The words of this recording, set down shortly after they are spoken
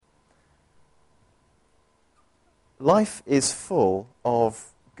life is full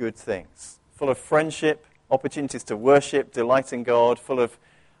of good things, full of friendship, opportunities to worship, delight in God, full of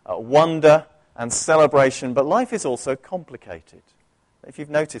wonder and celebration, but life is also complicated. If you've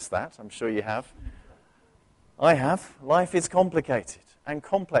noticed that, I'm sure you have. I have. Life is complicated and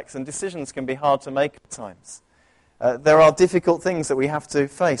complex, and decisions can be hard to make at times. There are difficult things that we have to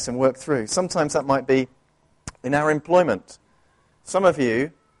face and work through. Sometimes that might be in our employment. Some of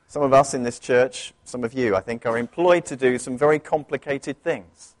us in this church, some of you, I think, are employed to do some very complicated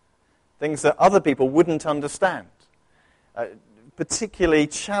things. Things that other people wouldn't understand. Particularly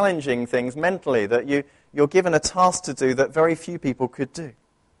challenging things mentally that you're given a task to do that very few people could do.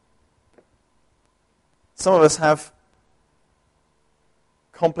 Some of us have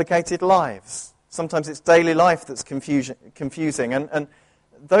complicated lives. Sometimes it's daily life that's confusing. And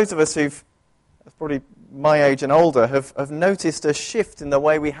those of us who've, probably my age and older, have noticed a shift in the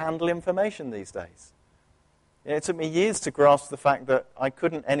way we handle information these days. It took me years to grasp the fact that I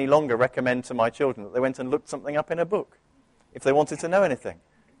couldn't any longer recommend to my children that they went and looked something up in a book if they wanted to know anything.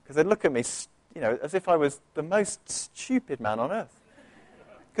 Because they'd look at me, as if I was the most stupid man on earth.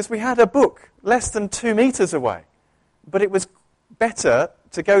 Because we had a book less than 2 meters away. But it was better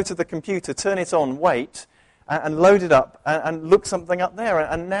to go to the computer, turn it on, wait, and load it up, and look something up there.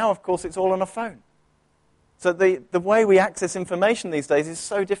 And now, of course, it's all on a phone. So the way we access information these days is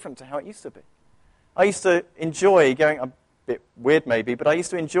so different to how it used to be. I used to enjoy going, a bit weird maybe, but I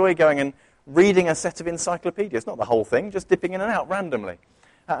used to enjoy going and reading a set of encyclopedias, not the whole thing, just dipping in and out randomly,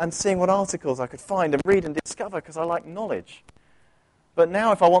 and seeing what articles I could find and read and discover because I like knowledge. But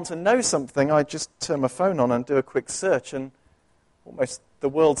now if I want to know something, I just turn my phone on and do a quick search, and almost the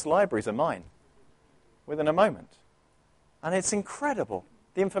world's libraries are mine within a moment. And it's incredible,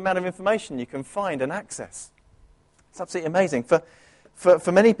 the amount of information you can find and access. It's absolutely amazing.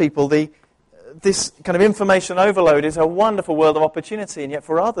 For many people, this kind of information overload is a wonderful world of opportunity, and yet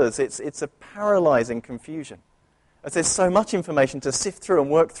for others it's a paralyzing confusion. As there's so much information to sift through and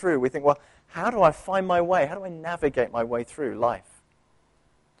work through, we think, well, how do I find my way? How do I navigate my way through life?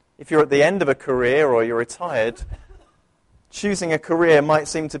 If you're at the end of a career or you're retired, choosing a career might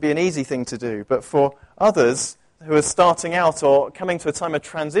seem to be an easy thing to do, but for others who are starting out or coming to a time of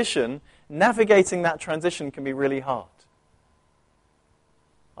transition, navigating that transition can be really hard.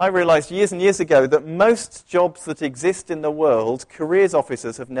 I realized years and years ago that most jobs that exist in the world, careers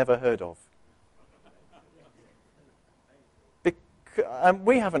officers have never heard of.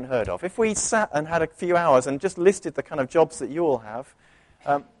 We haven't heard of. If we sat and had a few hours and just listed the kind of jobs that you all have,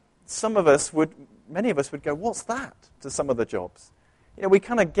 many of us would go, what's that, to some of the jobs? We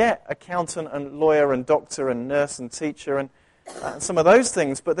kind of get accountant and lawyer and doctor and nurse and teacher and some of those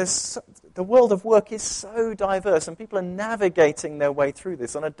things, but the world of work is so diverse, and people are navigating their way through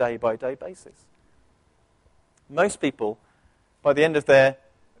this on a day-by-day basis. Most people, by the end of their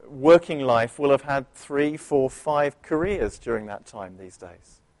working life, will have had 3, 4, 5 careers during that time these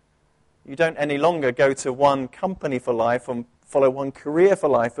days. You don't any longer go to one company for life and follow one career for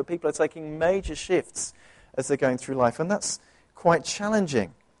life, but people are taking major shifts as they're going through life, and that's quite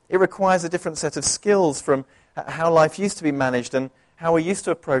challenging. It requires a different set of skills from how life used to be managed and how we used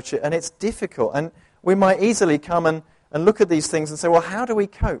to approach it, and it's difficult. And we might easily come and look at these things and say, well, how do we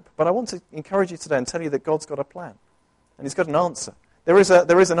cope? But I want to encourage you today and tell you that God's got a plan, and He's got an answer. There is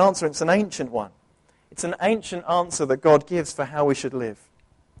an answer, and it's an ancient one. It's an ancient answer that God gives for how we should live.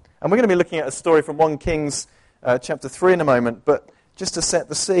 And we're going to be looking at a story from 1 Kings chapter 3 in a moment, but just to set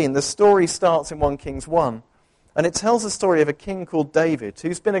the scene, the story starts in 1 Kings 1, and it tells the story of a king called David,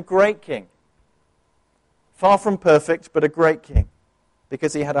 who's been a great king. Far from perfect, but a great king,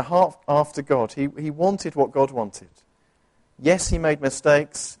 because he had a heart after God. He wanted what God wanted. Yes, he made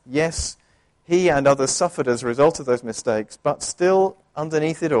mistakes. Yes, he and others suffered as a result of those mistakes, but still,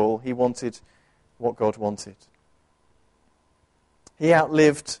 underneath it all, he wanted what God wanted. He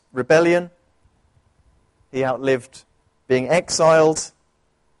outlived rebellion. He outlived being exiled.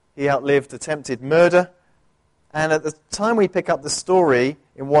 He outlived attempted murder. And at the time we pick up the story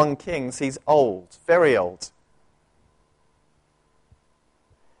in 1 Kings, he's old, very old.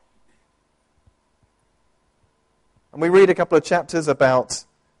 And we read a couple of chapters about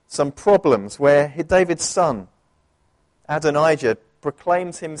some problems where David's son, Adonijah,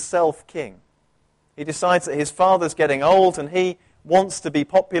 proclaims himself king. He decides that his father's getting old and he wants to be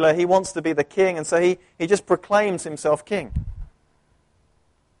popular, he wants to be the king, and so he just proclaims himself king.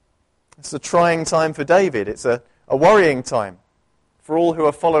 It's a trying time for David. It's a worrying time for all who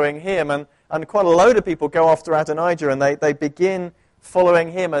are following him. And quite a load of people go after Adonijah, and they begin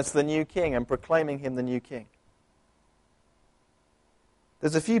following him as the new king and proclaiming him the new king.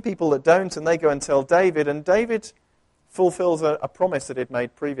 There's a few people that don't, and they go and tell David, and David fulfills a promise that he'd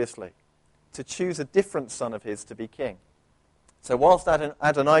made previously, to choose a different son of his to be king. So whilst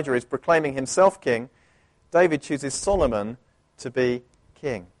Adonijah is proclaiming himself king, David chooses Solomon to be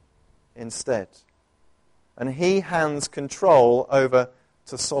king instead. And he hands control over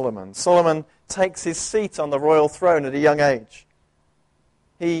to Solomon. Solomon takes his seat on the royal throne at a young age.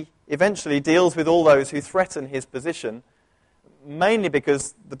 He eventually deals with all those who threaten his position, mainly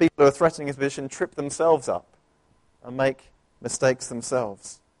because the people who are threatening his position trip themselves up and make mistakes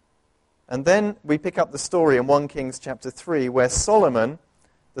themselves. And then we pick up the story in 1 Kings chapter 3, where Solomon,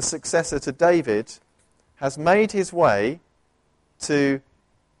 the successor to David, is making his way to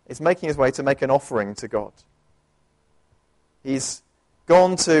make an offering to God. He's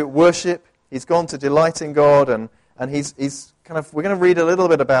gone to worship, he's gone to delight in God, and we're going to read a little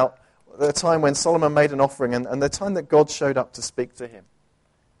bit about the time when Solomon made an offering and the time that God showed up to speak to him.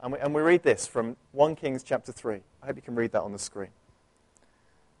 And we read this from 1 Kings chapter 3. I hope you can read that on the screen.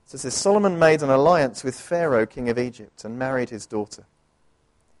 So it says, Solomon made an alliance with Pharaoh, king of Egypt, and married his daughter.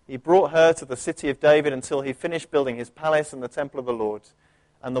 He brought her to the city of David until he finished building his palace and the temple of the Lord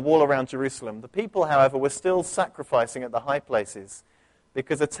and the wall around Jerusalem. The people, however, were still sacrificing at the high places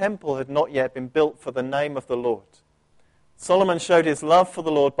because a temple had not yet been built for the name of the Lord. Solomon showed his love for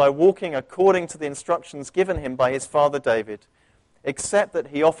the Lord by walking according to the instructions given him by his father David, except that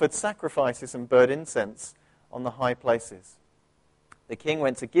he offered sacrifices and burned incense on the high places. The king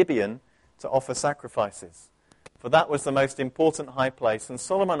went to Gibeon to offer sacrifices, for that was the most important high place, and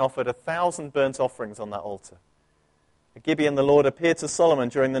Solomon offered 1,000 burnt offerings on that altar. At Gibeon, the Lord appeared to Solomon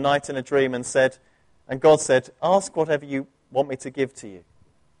during the night in a dream and God said, "Ask whatever you want me to give to you."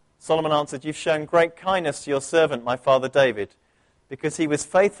 Solomon answered, "You've shown great kindness to your servant, my father David, because he was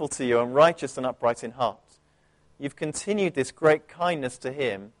faithful to you and righteous and upright in heart. You've continued this great kindness to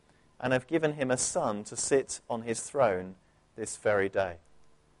him and have given him a son to sit on his throne this very day.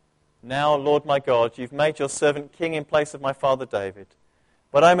 Now, Lord my God, you've made your servant king in place of my father David.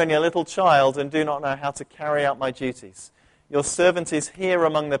 But I'm only a little child and do not know how to carry out my duties. Your servant is here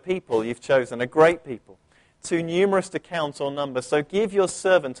among the people you've chosen, a great people, too numerous to count or number. So give your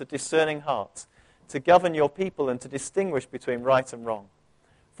servant a discerning heart to govern your people and to distinguish between right and wrong.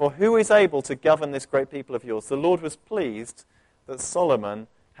 For who is able to govern this great people of yours?" The Lord was pleased that Solomon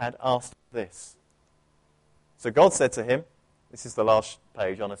had asked this. So God said to him, this is the last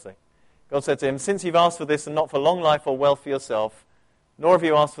page, honestly. God said to him, "Since you've asked for this and not for long life or wealth for yourself, nor have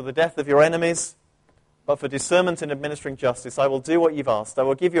you asked for the death of your enemies, but for discernment in administering justice, I will do what you've asked. I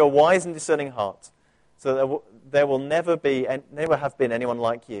will give you a wise and discerning heart, so that there will never have been anyone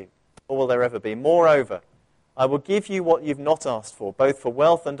like you, or will there ever be. Moreover, I will give you what you've not asked for, both for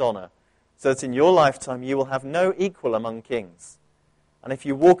wealth and honor, so that in your lifetime you will have no equal among kings. And if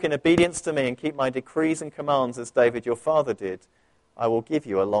you walk in obedience to me and keep my decrees and commands as David your father did, I will give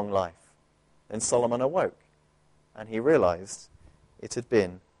you a long life." Then Solomon awoke, and he realized it had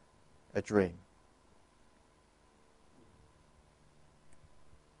been a dream.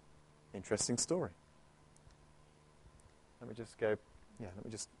 Interesting story. Let me just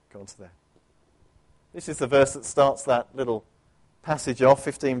go on to there. This is the verse that starts that little passage off,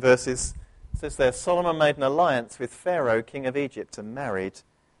 15 verses. It says there, Solomon made an alliance with Pharaoh, king of Egypt, and married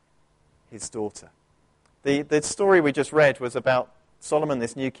his daughter. The story we just read was about Solomon,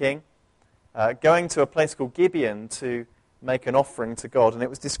 this new king, going to a place called Gibeon to make an offering to God, and it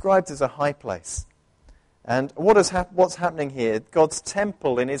was described as a high place. And what's happening here, God's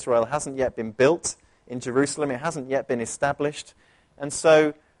temple in Israel hasn't yet been built in Jerusalem, it hasn't yet been established, and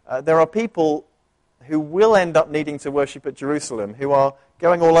so there are people who will end up needing to worship at Jerusalem, who are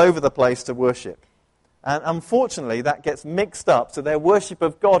going all over the place to worship. And unfortunately, that gets mixed up, so their worship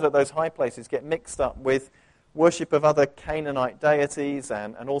of God at those high places get mixed up with worship of other Canaanite deities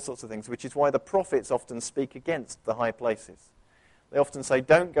and all sorts of things, which is why the prophets often speak against the high places. They often say,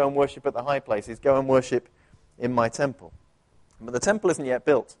 don't go and worship at the high places, go and worship in my temple. But the temple isn't yet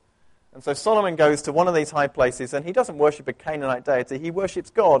built. And so Solomon goes to one of these high places, and he doesn't worship a Canaanite deity, he worships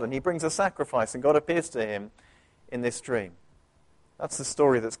God, and he brings a sacrifice, and God appears to him in this dream. That's the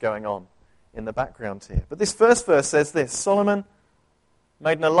story that's going on in the background here. But this first verse says this, Solomon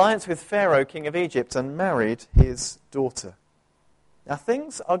made an alliance with Pharaoh, king of Egypt, and married his daughter. Now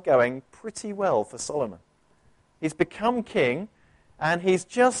things are going pretty well for Solomon. He's become king, and he's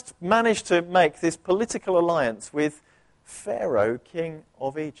just managed to make this political alliance with Pharaoh, king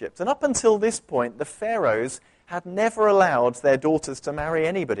of Egypt. And up until this point, the pharaohs had never allowed their daughters to marry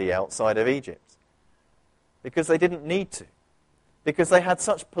anybody outside of Egypt because they didn't need to. Because they had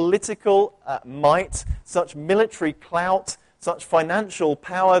such political might, such military clout, such financial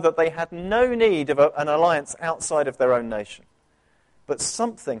power that they had no need of an alliance outside of their own nation. But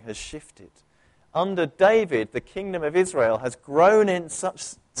something has shifted. Under David, the kingdom of Israel has grown to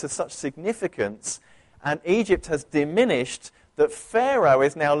such significance, and Egypt has diminished, that Pharaoh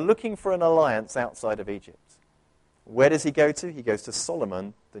is now looking for an alliance outside of Egypt. Where does he go to? He goes to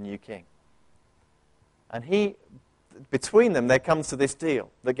Solomon, the new king. And between them, there comes to this deal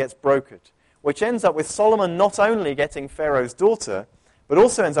that gets brokered, which ends up with Solomon not only getting Pharaoh's daughter, but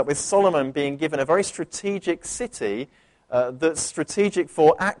also ends up with Solomon being given a very strategic city that's strategic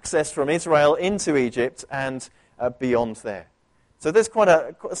for access from Israel into Egypt and beyond there. So there's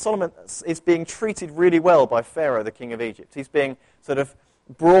Solomon is being treated really well by Pharaoh, the king of Egypt. He's being sort of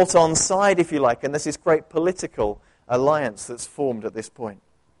brought on side, if you like, and there's this great political alliance that's formed at this point.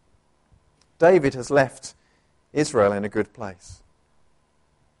 David has left Israel in a good place.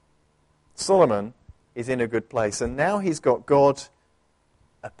 Solomon is in a good place, and now he's got God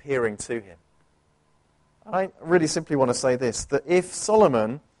appearing to him. I really simply want to say this, that if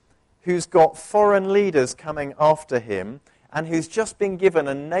Solomon, who's got foreign leaders coming after him, and who's just been given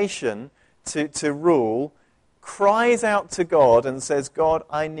a nation to rule, cries out to God and says, God,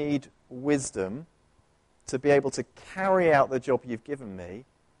 I need wisdom to be able to carry out the job you've given me,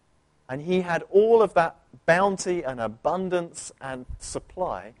 and he had all of that bounty and abundance and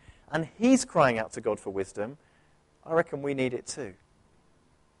supply, and he's crying out to God for wisdom, I reckon we need it too.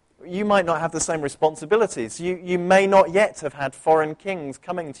 You might not have the same responsibilities. You may not yet have had foreign kings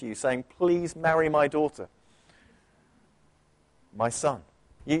coming to you saying, please marry my daughter, my son.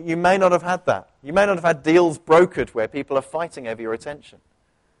 You may not have had that. You may not have had deals brokered where people are fighting over your attention.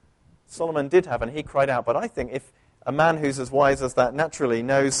 Solomon did have, and he cried out. But I think if a man who's as wise as that naturally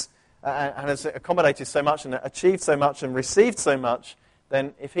knows and has accommodated so much and achieved so much and received so much,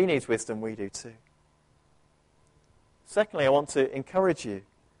 then if he needs wisdom, we do too. Secondly, I want to encourage you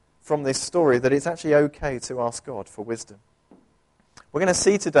from this story that it's actually okay to ask God for wisdom. We're going to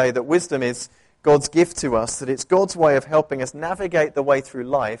see today that wisdom is God's gift to us, that it's God's way of helping us navigate the way through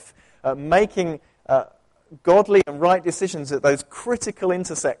life, making godly and right decisions at those critical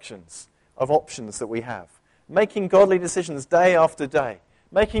intersections of options that we have, making godly decisions day after day,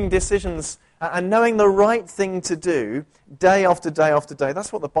 making decisions and knowing the right thing to do day after day after day.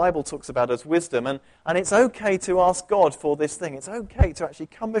 That's what the Bible talks about as wisdom, and it's okay to ask God for this thing. It's okay to actually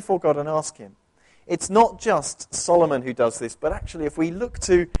come before God and ask him. It's not just Solomon who does this, but actually if we look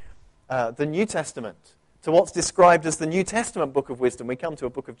to the New Testament, to what's described as the New Testament book of wisdom, we come to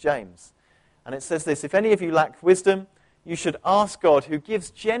a book of James. And it says this, if any of you lack wisdom, you should ask God, who gives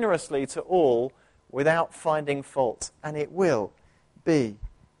generously to all without finding fault, and it will be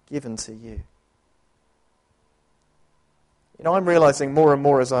given to you. You know, I'm realizing more and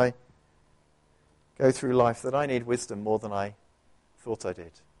more as I go through life that I need wisdom more than I thought I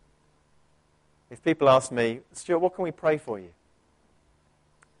did. If people ask me, Stuart, what can we pray for you?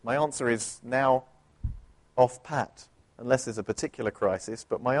 My answer is now off pat, unless there's a particular crisis,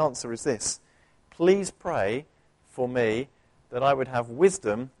 but my answer is this. Please pray for me that I would have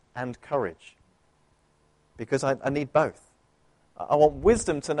wisdom and courage, because I need both. I want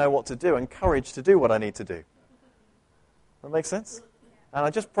wisdom to know what to do and courage to do what I need to do. That makes sense? And I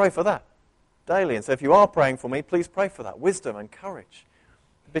just pray for that daily. And so if you are praying for me, please pray for that, wisdom and courage.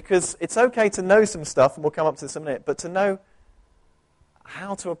 Because it's okay to know some stuff, and we'll come up to this in a minute, but to know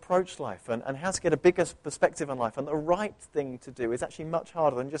how to approach life and how to get a bigger perspective on life and the right thing to do is actually much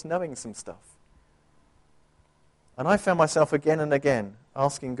harder than just knowing some stuff. And I found myself again and again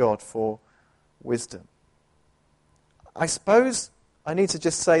asking God for wisdom. I suppose I need to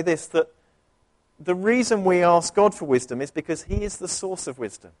just say this, that the reason we ask God for wisdom is because he is the source of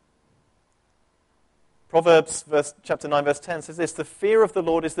wisdom. Proverbs chapter 9 verse 10 says this, the fear of the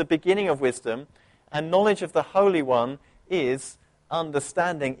Lord is the beginning of wisdom, and knowledge of the Holy One is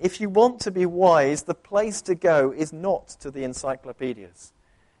understanding. If you want to be wise, the place to go is not to the encyclopedias.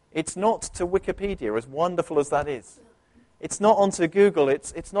 It's not to Wikipedia, as wonderful as that is. It's not onto Google,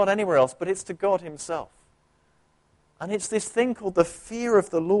 it's not anywhere else, but it's to God himself. And it's this thing called the fear of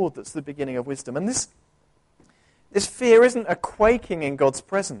the Lord that's the beginning of wisdom. And this fear isn't a quaking in God's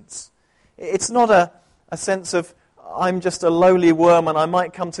presence. It's not a sense of, I'm just a lowly worm and I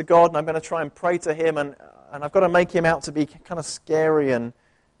might come to God and I'm going to try and pray to him and I've got to make him out to be kind of scary and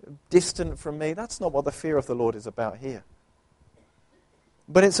distant from me. That's not what the fear of the Lord is about here.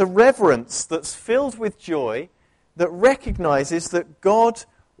 But it's a reverence that's filled with joy that recognizes that God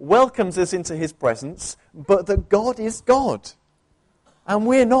welcomes us into his presence, but that God is God, and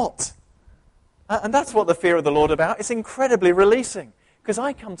we're not. And that's what the fear of the Lord is about. It's incredibly releasing, because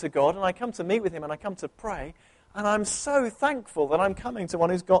I come to God, and I come to meet with him, and I come to pray, And I'm so thankful that I'm coming to one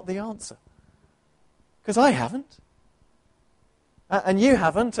who's got the answer. Because I haven't. And you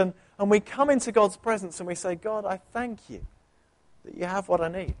haven't. And we come into God's presence and we say, God, I thank you that you have what I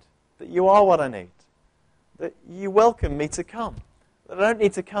need. That you are what I need. That you welcome me to come. That I don't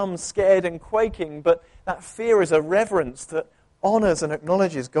need to come scared and quaking, but that fear is a reverence that honors and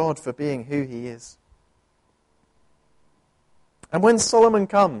acknowledges God for being who he is. And when Solomon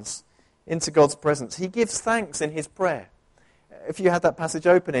comes into God's presence, he gives thanks in his prayer. If you had that passage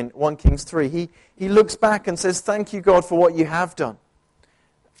open in 1 Kings 3, he looks back and says, thank you, God, for what you have done.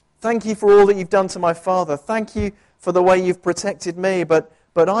 Thank you for all that you've done to my father. Thank you for the way you've protected me, but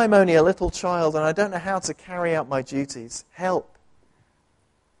I'm only a little child and I don't know how to carry out my duties. Help.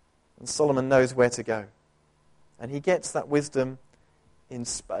 And Solomon knows where to go. And he gets that wisdom in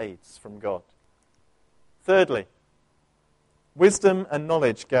spades from God. Thirdly, wisdom and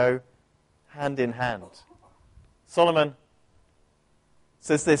knowledge go hand in hand. Solomon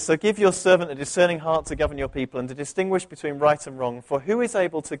says this, so give your servant a discerning heart to govern your people and to distinguish between right and wrong, for who is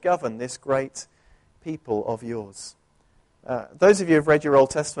able to govern this great people of yours? Those of you who have read your Old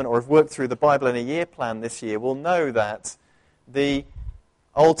Testament or have worked through the Bible in a year plan this year will know that the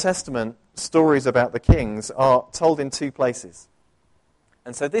Old Testament stories about the kings are told in two places.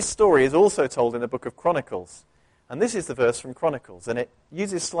 And so this story is also told in the book of Chronicles. And this is the verse from Chronicles, and it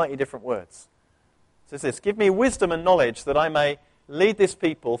uses slightly different words. It says this, give me wisdom and knowledge that I may lead this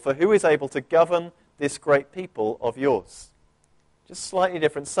people, for who is able to govern this great people of yours? Just slightly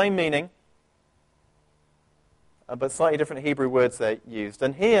different, same meaning, but slightly different Hebrew words they used.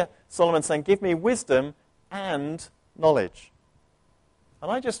 And here, Solomon's saying, give me wisdom and knowledge.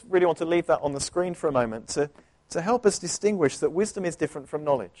 And I just really want to leave that on the screen for a moment to help us distinguish that wisdom is different from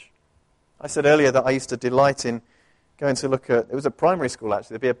knowledge. I said earlier that I used to delight in going to look at, it was a primary school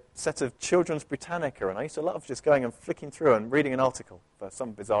actually, there'd be a set of Children's Britannica, and I used to love just going and flicking through and reading an article for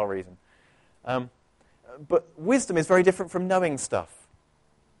some bizarre reason. But wisdom is very different from knowing stuff.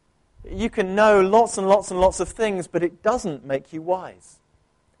 You can know lots and lots and lots of things, but it doesn't make you wise.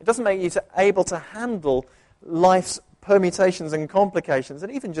 It doesn't make you able to handle life's permutations and complications,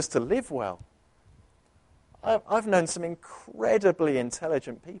 and even just to live well. I've known some incredibly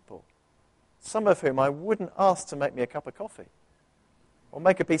intelligent people, some of whom I wouldn't ask to make me a cup of coffee or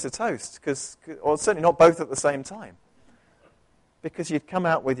make a piece of toast, or certainly not both at the same time. Because you'd come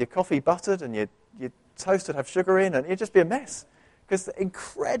out with your coffee buttered and your toast would have sugar in, and it'd just be a mess. Because they're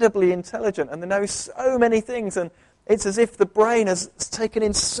incredibly intelligent and they know so many things, and it's as if the brain has taken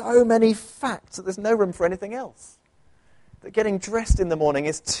in so many facts that there's no room for anything else. That getting dressed in the morning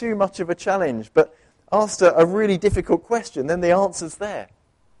is too much of a challenge, but asked a really difficult question, then the answer's there.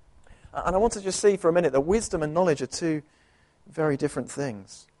 And I want to just see for a minute that wisdom and knowledge are two very different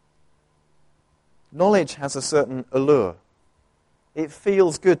things. Knowledge has a certain allure. It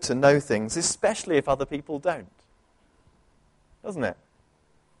feels good to know things, especially if other people don't. Doesn't it?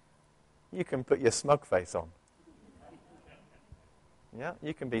 You can put your smug face on. Yeah,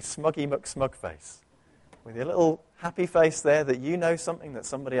 you can be smuggy McSmug face. With your little happy face there that you know something that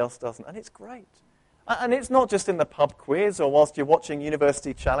somebody else doesn't. And it's great. And it's not just in the pub quiz or whilst you're watching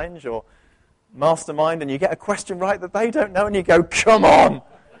University Challenge or Mastermind and you get a question right that they don't know and you go, come on,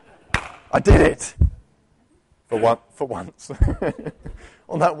 I did it. For once.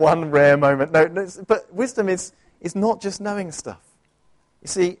 On that one rare moment. No, but wisdom is not just knowing stuff. You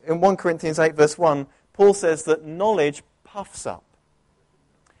see, in 1 Corinthians 8 verse 1, Paul says that knowledge puffs up.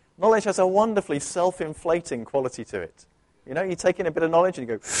 Knowledge has a wonderfully self-inflating quality to it. You know, you take in a bit of knowledge and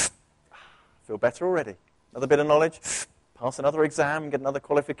you go, feel better already. Another bit of knowledge, pass another exam, get another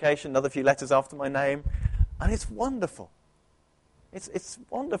qualification, another few letters after my name. And it's wonderful. It's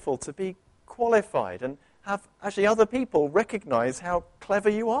wonderful to be qualified and have actually other people recognize how clever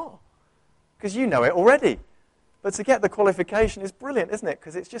you are. Because you know it already. But to get the qualification is brilliant, isn't it?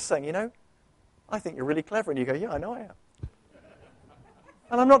 Because it's just saying, you know, I think you're really clever. And you go, yeah, I know I am.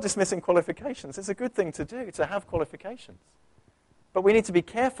 And I'm not dismissing qualifications. It's a good thing to do, to have qualifications. But we need to be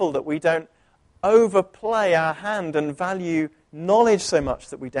careful that we don't overplay our hand and value knowledge so much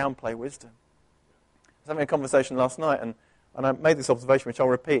that we downplay wisdom. I was having a conversation last night, and I made this observation, which I'll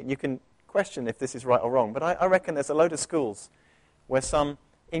repeat. You can question if this is right or wrong, but I reckon there's a load of schools where some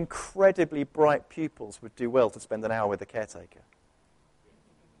incredibly bright pupils would do well to spend an hour with the caretaker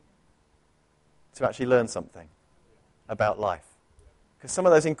to actually learn something about life. Because some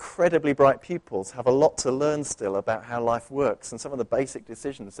of those incredibly bright pupils have a lot to learn still about how life works and some of the basic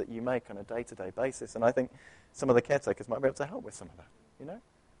decisions that you make on a day-to-day basis. And I think some of the caretakers might be able to help with some of that, you know?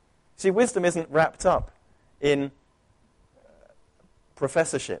 See, wisdom isn't wrapped up in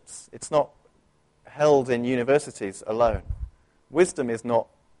professorships. It's not held in universities alone. Wisdom is not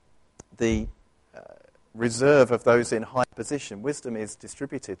the reserve of those in high position. Wisdom is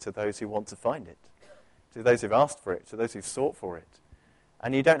distributed to those who want to find it, to those who've asked for it, to those who've sought for it.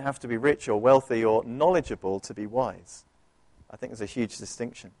 And you don't have to be rich or wealthy or knowledgeable to be wise. I think there's a huge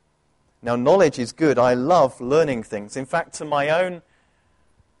distinction. Now, knowledge is good. I love learning things. In fact, to my own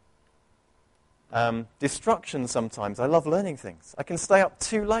destruction sometimes, I love learning things. I can stay up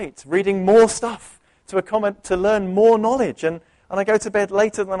too late reading more stuff to learn more knowledge. And I go to bed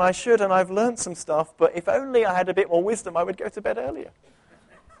later than I should, and I've learned some stuff. But if only I had a bit more wisdom, I would go to bed earlier.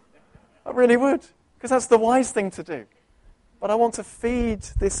 I really would, because that's the wise thing to do. But I want to feed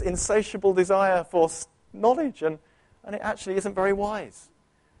this insatiable desire for knowledge, and it actually isn't very wise.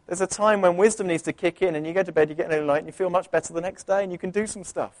 There's a time when wisdom needs to kick in, and you go to bed, you get an early night, and you feel much better the next day, and you can do some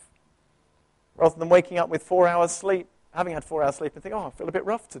stuff. Rather than waking up with 4 hours sleep, having had 4 hours sleep, and think, oh, I feel a bit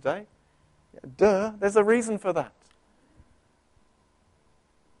rough today. Yeah, duh, there's a reason for that.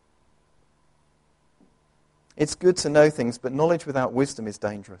 It's good to know things, but knowledge without wisdom is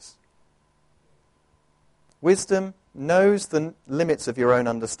dangerous. Wisdom knows the limits of your own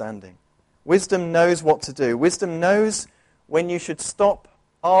understanding. Wisdom knows what to do. Wisdom knows when you should stop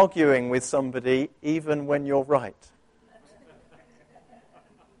arguing with somebody even when you're right.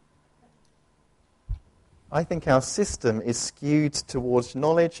 I think our system is skewed towards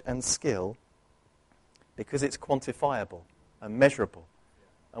knowledge and skill because it's quantifiable and measurable.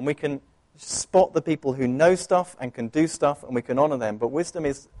 And we can spot the people who know stuff and can do stuff, and we can honor them. But wisdom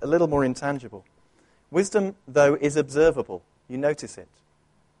is a little more intangible. Wisdom, though, is observable. You notice it.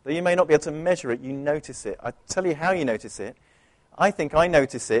 Though you may not be able to measure it, you notice it. I tell you how you notice it. I think I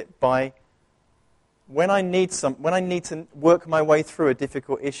notice it by when I need to work my way through a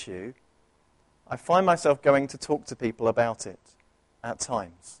difficult issue, I find myself going to talk to people about it at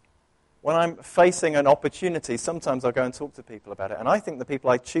times. When I'm facing an opportunity, sometimes I'll go and talk to people about it. And I think the people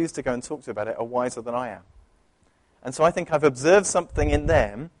I choose to go and talk to about it are wiser than I am. And so I think I've observed something in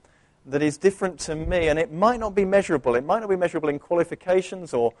them that is different to me, and it might not be measurable. It might not be measurable in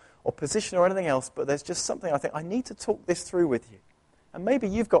qualifications or position or anything else, but there's just something I think, I need to talk this through with you. And maybe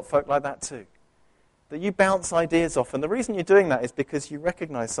you've got folk like that too, that you bounce ideas off. And the reason you're doing that is because you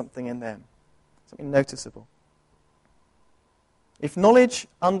recognize something in them, something noticeable. If knowledge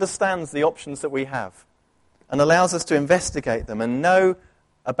understands the options that we have and allows us to investigate them and know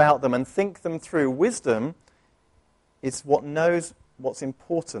about them and think them through, wisdom is what knows what's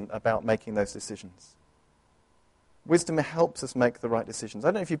important about making those decisions. Wisdom helps us make the right decisions. I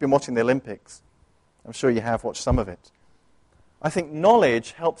don't know if you've been watching the Olympics. I'm sure you have watched some of it. I think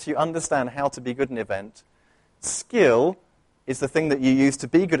knowledge helps you understand how to be good in an event. Skill is the thing that you use to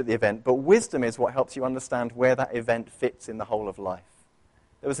be good at the event, but wisdom is what helps you understand where that event fits in the whole of life.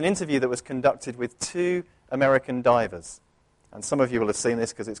 There was an interview that was conducted with 2 American divers, and some of you will have seen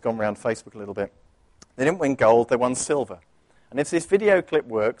this because it's gone around Facebook a little bit. They didn't win gold, they won silver. And if this video clip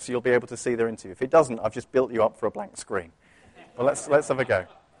works, you'll be able to see their interview. If it doesn't, I've just built you up for a blank screen. But let's have a go.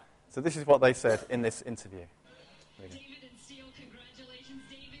 So this is what they said in this interview. David and Steele, congratulations.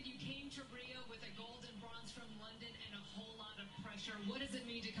 David, you came to Rio with a gold and bronze from London and a whole lot of pressure. What does it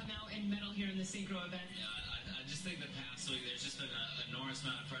mean to come out and medal here in the synchro event? Yeah, I just think the past week there's just been an enormous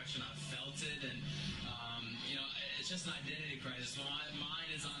amount of pressure, and I've felt it, and it's just an identity crisis. When my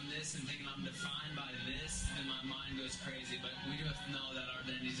mind is on this and thinking I'm defined by this, then my mind goes crazy. But we do have to know that our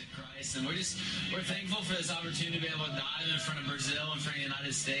identity is in Christ, and we're thankful for this opportunity to be able to dive in front of Brazil, in front of the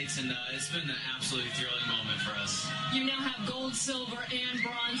United States, and it's been an absolutely thrilling moment for us. You now have gold, silver, and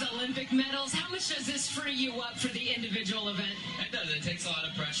bronze Olympic medals. How much does this free you up for the individual event? It does. It takes a lot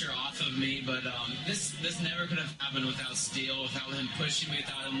of pressure off of me, but this never could have happened without Steele, without him pushing me,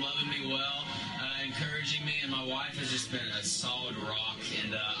 without him loving me well, encouraging me, and my wife has just been a solid rock,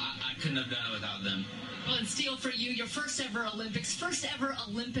 and I couldn't have done it without them. Well, and Steele, for you, your first ever Olympics, first ever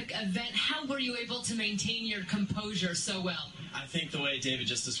Olympic event, how were you able to maintain your composure so well? I think the way David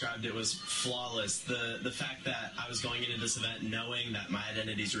just described it was flawless. The fact that I was going into this event knowing that my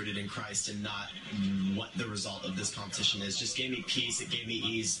identity is rooted in Christ and not what the result of this competition is just gave me peace, it gave me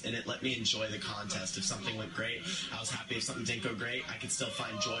ease, and it let me enjoy the contest. If something went great, I was happy. If something didn't go great, I could still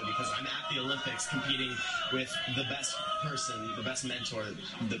find joy because I'm at the Olympics competing with the best person, the best mentor,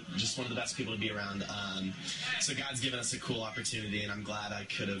 just one of the best people to be around. So God's given us a cool opportunity, and I'm glad I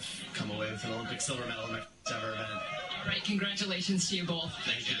could have come away with an Olympic silver medal in my first ever event. All right, congratulations to you both.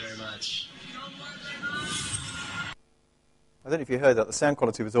 Thank you very much. I don't know if you heard that. The sound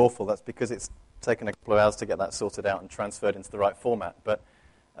quality was awful. That's because it's taken a couple of hours to get that sorted out and transferred into the right format. But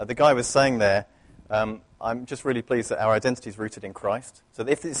the guy was saying there, I'm just really pleased that our identity is rooted in Christ. So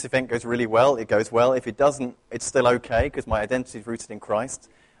if this event goes really well, it goes well. If it doesn't, it's still okay because my identity is rooted in Christ.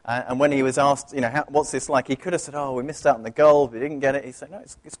 And when he was asked, what's this like? He could have said, we missed out on the goal, we didn't get it. He said, no,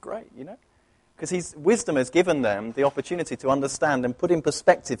 it's great, Because wisdom has given them the opportunity to understand and put in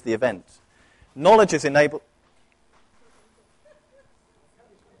perspective the event. Knowledge has enabled...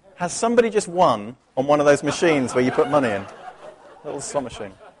 Has somebody just won on one of those machines where you put money in? A little slot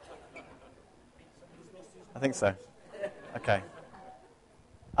machine. I think so. Okay.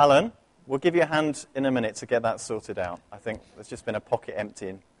 Alan, we'll give you a hand in a minute to get that sorted out. I think there's just been a pocket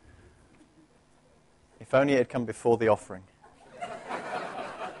emptying. If only it had come before the offering.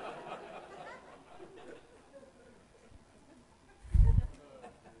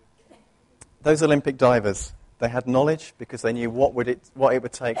 Those Olympic divers, they had knowledge because they knew what it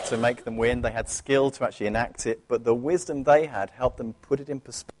would take to make them win. They had skill to actually enact it, but the wisdom they had helped them put it in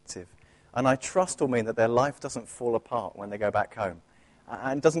perspective. And I trust or mean that their life doesn't fall apart when they go back home.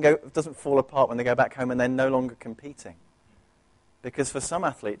 And doesn't fall apart when they go back home and they're no longer competing. Because for some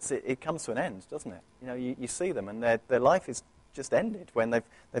athletes, it comes to an end, doesn't it? You see them and their life is just ended when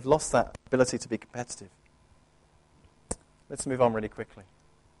they've lost that ability to be competitive. Let's move on really quickly.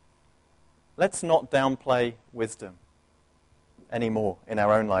 Let's not downplay wisdom anymore in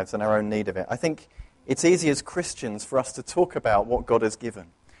our own lives and our own need of it. I think it's easy as Christians for us to talk about what God has given.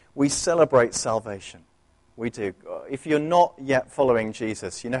 We celebrate salvation. We do. If you're not yet following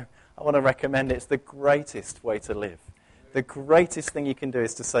Jesus, I want to recommend it's the greatest way to live. The greatest thing you can do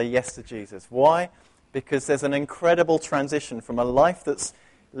is to say yes to Jesus. Why? Because there's an incredible transition from a life that's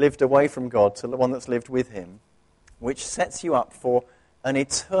lived away from God to the one that's lived with Him, which sets you up for an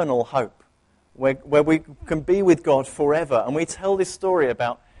eternal hope, where we can be with God forever. And we tell this story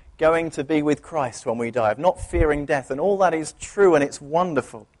about going to be with Christ when we die, of not fearing death, and all that is true and it's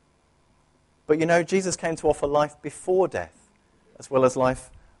wonderful. But Jesus came to offer life before death, as well as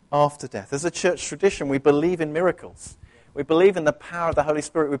life after death. As a church tradition, we believe in miracles. We believe in the power of the Holy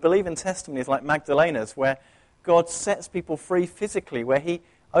Spirit. We believe in testimonies like Magdalena's, where God sets people free physically, where He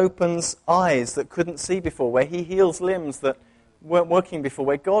opens eyes that couldn't see before, where He heals limbs that weren't working before,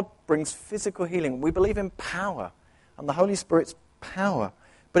 where God brings physical healing. We believe in power and the Holy Spirit's power.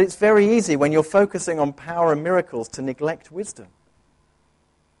 But it's very easy when you're focusing on power and miracles to neglect wisdom.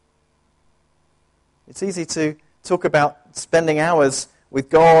 It's easy to talk about spending hours with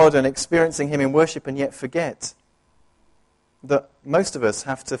God and experiencing Him in worship and yet forget that most of us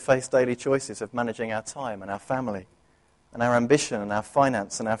have to face daily choices of managing our time and our family and our ambition and our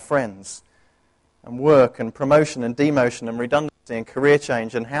finance and our friends and work and promotion and demotion and redundancy and career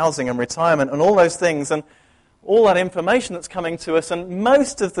change and housing and retirement and all those things and all that information that's coming to us. And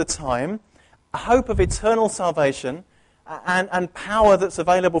most of the time, a hope of eternal salvation and power that's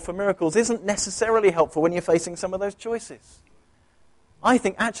available for miracles isn't necessarily helpful when you're facing some of those choices. I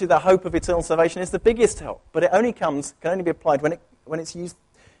think actually the hope of eternal salvation is the biggest help, but it can only be applied when it's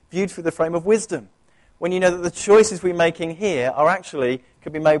viewed through the frame of wisdom. When you know that the choices we're making here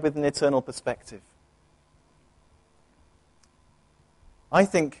could be made with an eternal perspective. I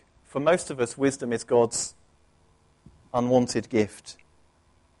think for most of us, wisdom is God's unwanted gift.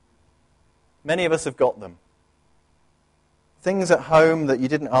 Many of us have got them. Things at home that you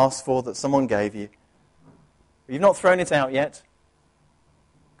didn't ask for that someone gave you. You've not thrown it out yet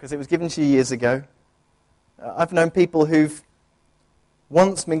because it was given to you years ago. I've known people who've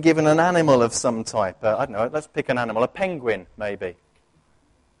once been given an animal of some type. I don't know, let's pick an animal. A penguin, maybe.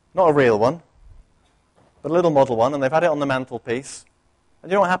 Not a real one, but a little model one, and they've had it on the mantelpiece.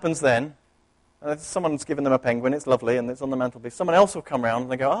 And you know what happens then? Someone's given them a penguin, it's lovely, and it's on the mantelpiece. Someone else will come round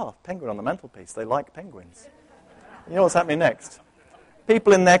and they go, penguin on the mantelpiece. They like penguins. You know what's happening next?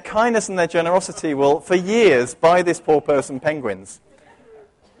 People in their kindness and their generosity will, for years, buy this poor person penguins.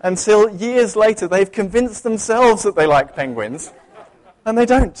 Until years later, they've convinced themselves that they like penguins, and they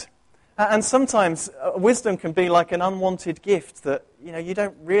don't. And sometimes wisdom can be like an unwanted gift that you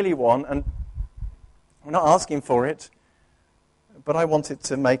don't really want, and we're not asking for it. But I want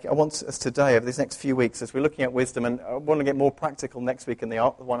us today, over these next few weeks, as we're looking at wisdom, and I want to get more practical next week and the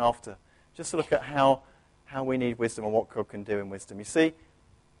one after, just to look at how we need wisdom and what God can do in wisdom. You see,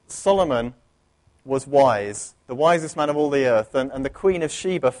 Solomon was wise, the wisest man of all the earth, and the Queen of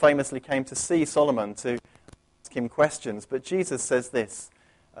Sheba famously came to see Solomon to ask him questions. But Jesus says this,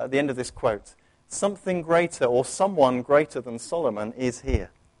 at the end of this quote, something greater or someone greater than Solomon is here,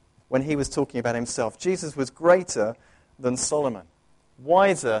 when he was talking about himself. Jesus was greater than Solomon,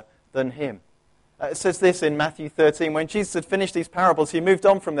 wiser than him. It says this in Matthew 13, when Jesus had finished these parables, he moved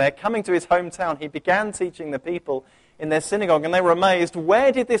on from there. Coming to his hometown, he began teaching the people in their synagogue, and they were amazed.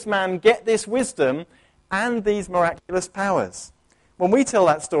 Where did this man get this wisdom and these miraculous powers? When we tell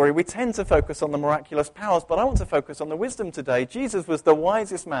that story, we tend to focus on the miraculous powers, but I want to focus on the wisdom today. Jesus was the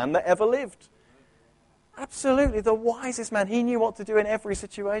wisest man that ever lived. Absolutely, the wisest man. He knew what to do in every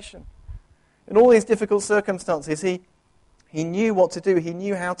situation. In all these difficult circumstances, he knew what to do. He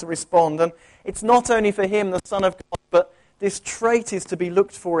knew how to respond. And it's not only for him, the Son of God, but this trait is to be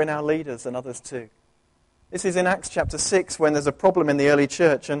looked for in our leaders and others too. This is in Acts chapter 6 when there's a problem in the early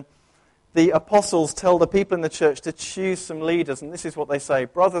church, and the apostles tell the people in the church to choose some leaders, and this is what they say: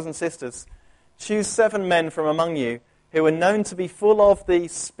 brothers and sisters, choose 7 men from among you who are known to be full of the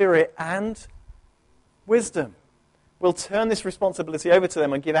Spirit and wisdom. We'll turn this responsibility over to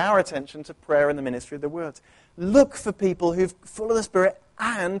them and give our attention to prayer and the ministry of the word. Look for people who're full of the Spirit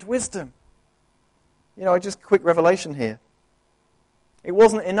and wisdom. You know, just a quick revelation here. It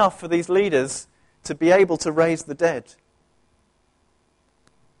wasn't enough for these leaders to be able to raise the dead.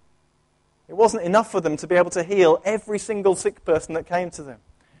 It wasn't enough for them to be able to heal every single sick person that came to them.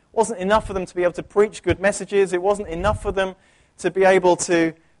 It wasn't enough for them to be able to preach good messages. It wasn't enough for them to be able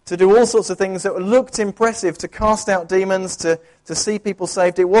to do all sorts of things that looked impressive, to cast out demons, to see people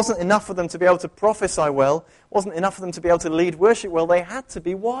saved. It wasn't enough for them to be able to prophesy well. It wasn't enough for them to be able to lead worship well. They had to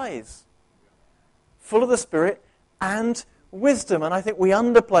be wise, full of the Spirit and wisdom. And I think we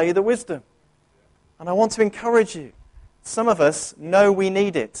underplay the wisdom. And I want to encourage you. Some of us know we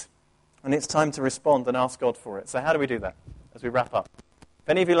need it, and it's time to respond and ask God for it. So how do we do that as we wrap up? If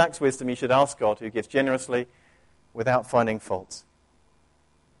any of you lacks wisdom, you should ask God, who gives generously without finding fault.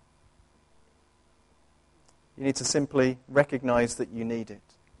 You need to simply recognize that you need it.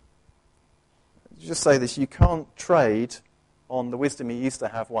 Just say this: you can't trade on the wisdom you used to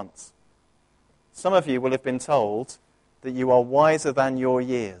have once. Some of you will have been told that you are wiser than your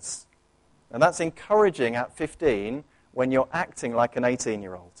years. And that's encouraging at 15 when you're acting like an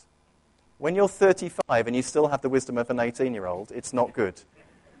 18-year-old. When you're 35 and you still have the wisdom of an 18-year-old, it's not good.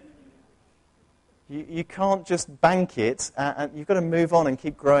 You can't just bank it, and you've got to move on and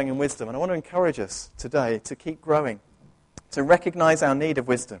keep growing in wisdom. And I want to encourage us today to keep growing, to recognize our need of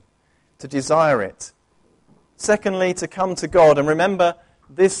wisdom, to desire it. Secondly, to come to God. And remember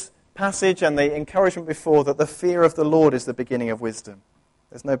this passage and the encouragement before, that the fear of the Lord is the beginning of wisdom.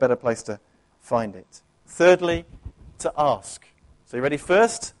 There's no better place to find it. Thirdly, to ask. So you ready?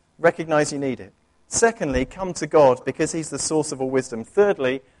 First, recognize you need it. Secondly, come to God because he's the source of all wisdom.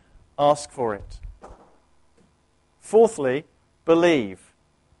 Thirdly, ask for it. Fourthly, believe.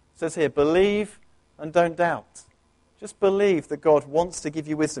 It says here, believe and don't doubt. Just believe that God wants to give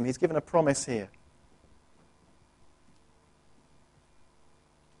you wisdom. He's given a promise here.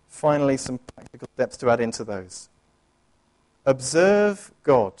 Finally, some practical steps to add into those. Observe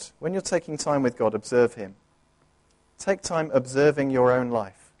God. When you're taking time with God, observe him. Take time observing your own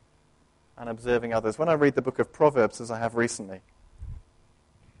life and observing others. When I read the book of Proverbs, as I have recently,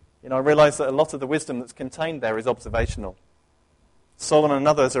 I realize that a lot of the wisdom that's contained there is observational. Solomon and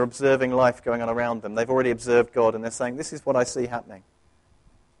others are observing life going on around them. They've already observed God, and they're saying, this is what I see happening.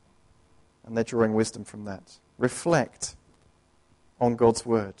 And they're drawing wisdom from that. Reflect on God's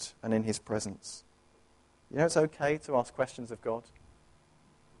word and in his presence. It's okay to ask questions of God.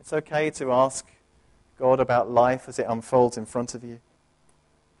 It's okay to ask God about life as it unfolds in front of you.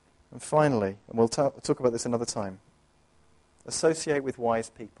 And finally, and we'll talk about this another time, associate with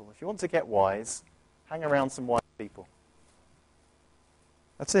wise people. If you want to get wise, hang around some wise people.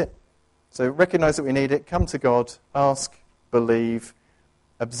 That's it. So recognize that we need it, come to God, ask, believe,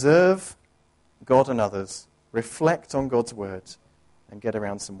 observe God and others, reflect on God's word, and get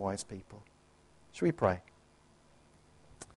around some wise people. Shall we pray?